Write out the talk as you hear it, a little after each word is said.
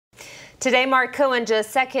Today marked Ko Wen-je's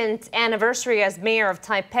second anniversary as mayor of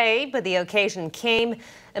Taipei, but the occasion came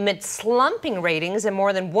amid slumping ratings and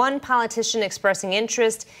more than one politician expressing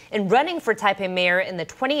interest in running for Taipei mayor in the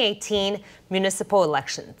 2018 municipal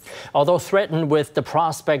elections. Although threatened with the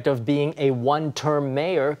prospect of being a one-term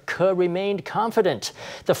mayor, Ko remained confident.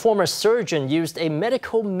 The former surgeon used a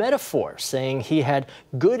medical metaphor, saying he had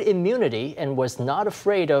good immunity and was not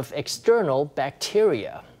afraid of external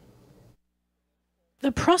bacteria.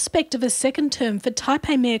 The prospect of a second term for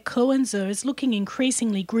Taipei Mayor Ko Wen-je is looking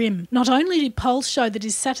increasingly grim. Not only do polls show that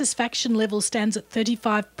his satisfaction level stands at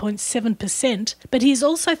 35.7%, but he is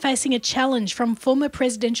also facing a challenge from former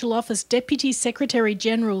Presidential Office Deputy Secretary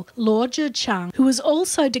General Lo Chih-chiang, who has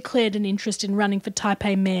also declared an interest in running for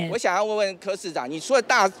Taipei Mayor.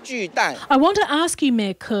 I want to ask you,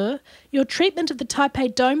 Mayor Ko, your treatment of the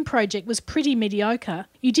Taipei Dome Project was pretty mediocre.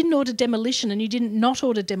 You didn't order demolition and you didn't not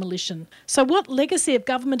order demolition. So what legacy of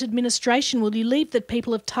government administration will you leave the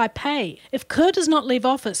people of Taipei? If Ko does not leave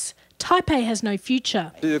office, Taipei has no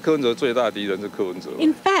future.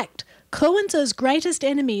 In fact, Ko Wen-je's greatest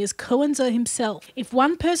enemy is Ko Wen-je himself. If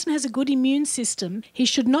one person has a good immune system, he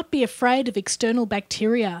should not be afraid of external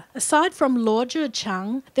bacteria. Aside from Lo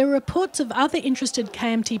Chih-chiang, there are reports of other interested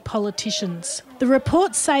KMT politicians. The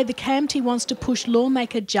reports say the KMT wants to push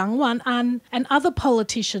lawmaker Chiang Wan-an and other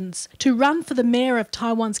politicians to run for the mayor of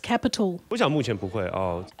Taiwan's capital.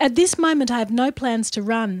 At this moment, I have no plans to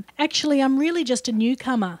run. Actually, I'm really just a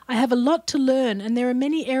newcomer. I have a lot to learn and there are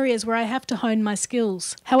many areas where I have to hone my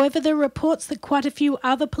skills. However, there are reports that quite a few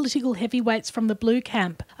other political heavyweights from the blue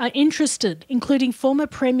camp are interested, including former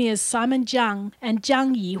premiers Simon Jiang and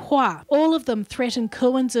Jiang Yi-huah. All of them threaten Ko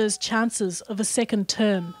Wen-je's chances of a second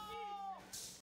term.